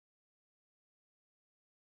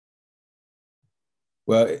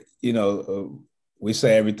Well, we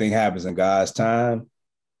say everything happens in God's time.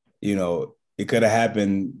 It could have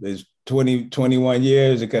happened. It's 21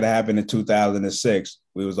 years. It could have happened in 2006.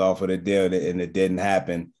 We was offered a deal and it didn't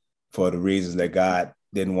happen for the reasons that God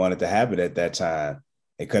didn't want it to happen at that time.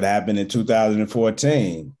 It could have happened in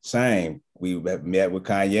 2014. Same. We met with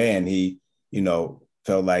Kanye and he,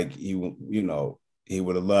 felt like he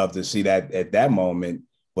would have loved to see that at that moment,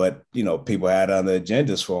 but people had other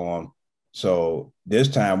agendas for him. So this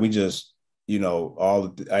time we just,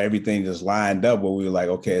 everything just lined up where we were like,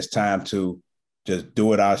 okay, it's time to just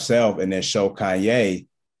do it ourselves and then show Kanye,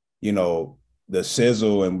 the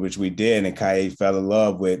sizzle in which we did, and Kanye fell in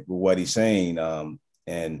love with what he's saying.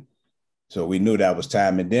 And so we knew that was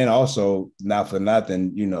time. And then also, not for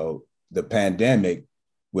nothing, the pandemic,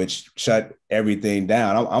 which shut everything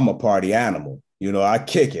down. I'm a party animal. I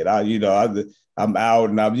kick it. I'm out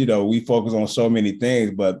and we focus on so many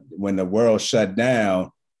things, but when the world shut down,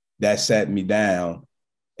 that set me down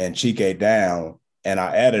and Chike down, and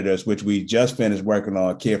our editors, which we just finished working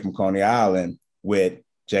on, a Kid from Coney Island with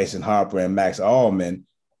Jason Harper and Max Allman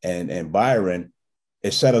and Byron,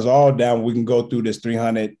 it shut us all down. We can go through this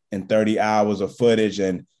 330 hours of footage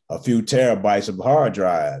and a few terabytes of hard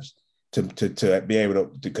drives to be able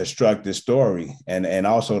to construct this story. And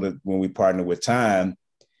also when we partnered with Time,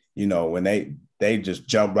 when they just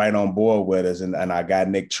jumped right on board with us. And I got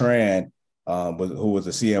Nick Tran, who was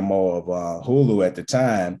the CMO of Hulu at the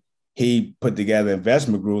time. He put together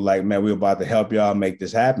investment group like, man, we're about to help y'all make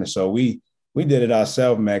this happen. So we did it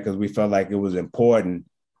ourselves, man, because we felt like it was important,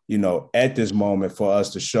 at this moment for us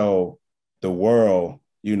to show the world,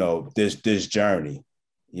 this journey,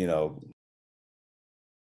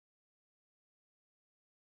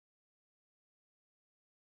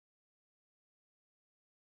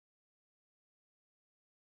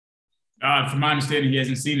 From my understanding, he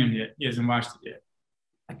hasn't seen him yet. He hasn't watched it yet.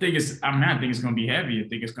 I think it's going to be heavy. I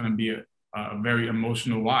think it's going to be a very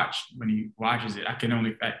emotional watch when he watches it. I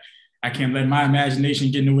can't let my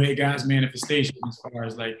imagination get in the way of God's manifestation as far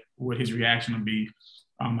as like what his reaction will be.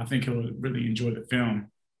 I think he'll really enjoy the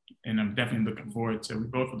film, and I'm definitely we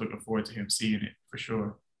both are looking forward to him seeing it for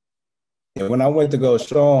sure. Yeah, when I went to go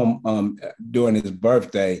show him during his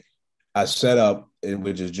birthday, I set up,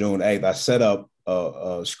 which is June 8th, I set up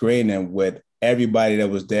a screening with everybody that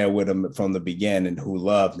was there with him from the beginning who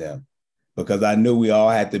loved him, because I knew we all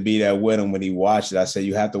had to be there with him when he watched it. I said,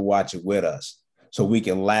 you have to watch it with us so we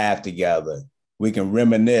can laugh together. We can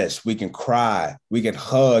reminisce. We can cry. We can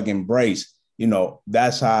hug, embrace.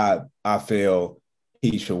 That's how I feel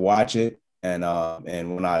he should watch it. And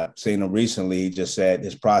when I seen him recently, he just said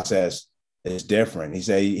his process is different. He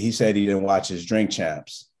said he didn't watch his Drink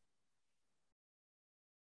Champs.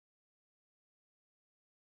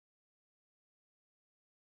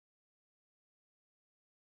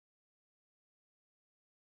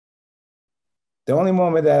 The only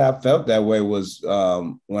moment that I felt that way was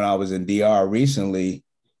when I was in DR recently,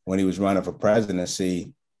 when he was running for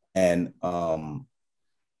presidency, and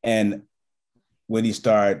and when he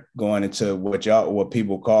started going into what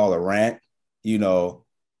people call a rant, you know,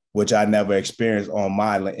 which I never experienced on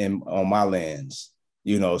my lens,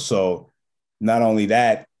 So not only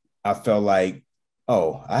that, I felt like,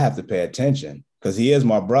 oh, I have to pay attention because he is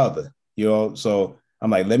my brother, So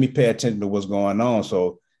I'm like, let me pay attention to what's going on.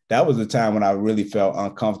 So that was the time when I really felt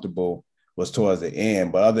uncomfortable, was towards the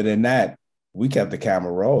end. But other than that, we kept the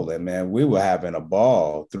camera rolling, man. We were having a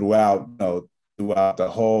ball throughout the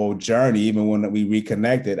whole journey, even when we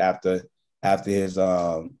reconnected after his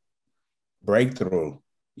breakthrough,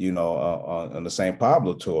 on the St.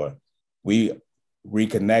 Pablo tour. We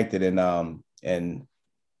reconnected and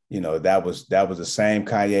that was the same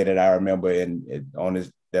Kanye that I remember on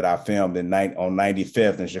his that I filmed on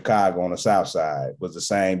 95th in Chicago on the South Side. Was the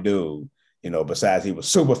same dude, besides he was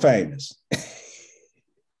super famous.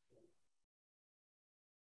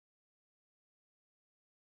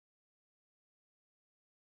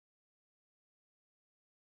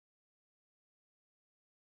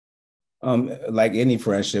 Like any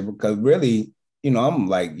friendship, because really, I'm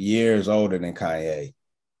like years older than Kanye.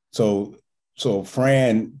 So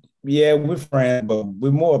friend, yeah, we're friends, but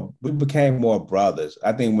we became more brothers.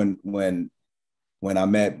 I think when I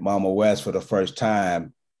met Mama West for the first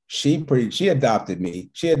time, she adopted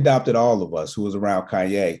me. She adopted all of us who was around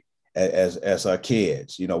Kanye as her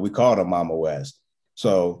kids. We called her Mama West.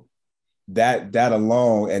 So that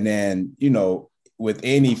alone, and then with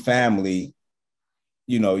any family,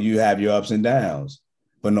 you have your ups and downs.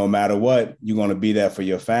 But no matter what, you're gonna be there for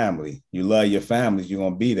your family. You love your family, you're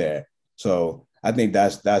gonna be there. So I think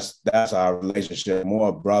that's our relationship,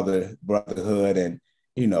 more brotherhood, and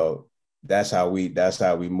you know that's how we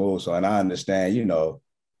move. So, and I understand, you know,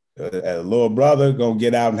 a little brother gonna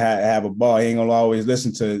get out and have a ball. He ain't gonna always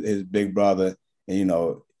listen to his big brother, and, you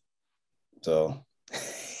know, so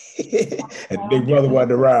and big brother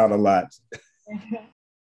wasn't around a lot.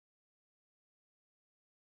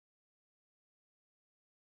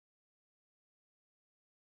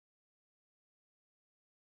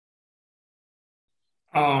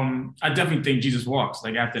 I definitely think Jesus Walks.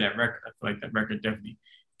 Like after that record, I feel like that record definitely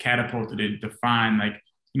catapulted it, defined like,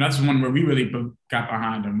 you know, that's the one where we really got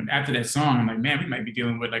behind him. And after that song, I'm like, man, we might be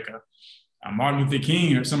dealing with like a Martin Luther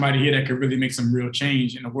King or somebody here that could really make some real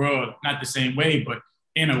change in the world. Not the same way, but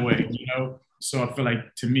in a way, you know? So I feel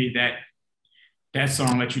like to me that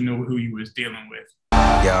song let you know who you was dealing with.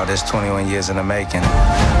 Yo, this 21 years in the making.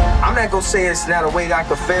 I'm not gonna say it's not a way I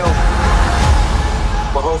could fail,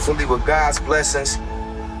 but hopefully with God's blessings,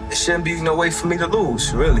 there shouldn't be no way for me to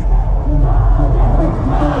lose, really.